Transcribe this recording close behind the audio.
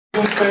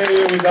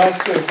stay with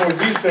us for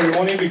this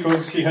ceremony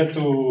because he had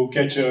to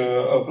catch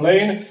a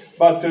plane.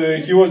 But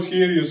he was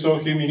here, you saw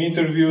him in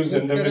interviews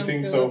and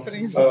everything. So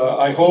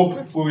I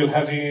hope we will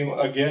have him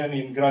again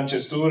in Grand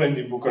Chess Tour and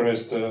in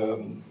Bucharest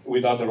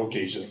with other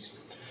occasions.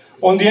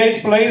 On the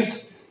 8th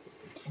place,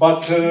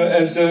 but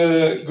as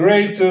a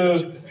great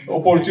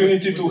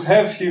opportunity to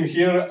have him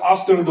here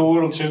after the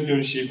World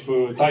Championship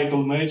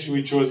title match,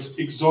 which was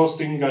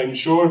exhausting, I'm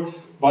sure,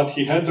 but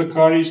he had the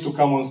courage to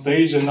come on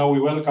stage, and now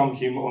we welcome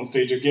him on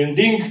stage again.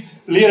 Ding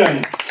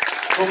Liren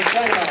from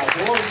China,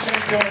 the world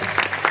champion,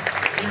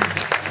 his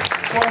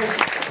first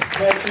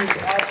matches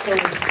after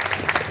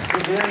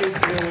the great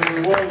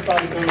world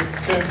title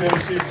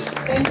championship.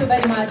 Thank you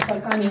very much for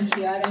coming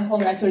here, and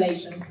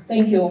congratulations.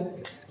 Thank you.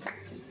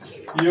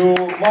 You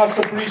must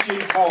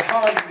appreciate how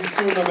hard this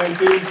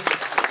tournament is.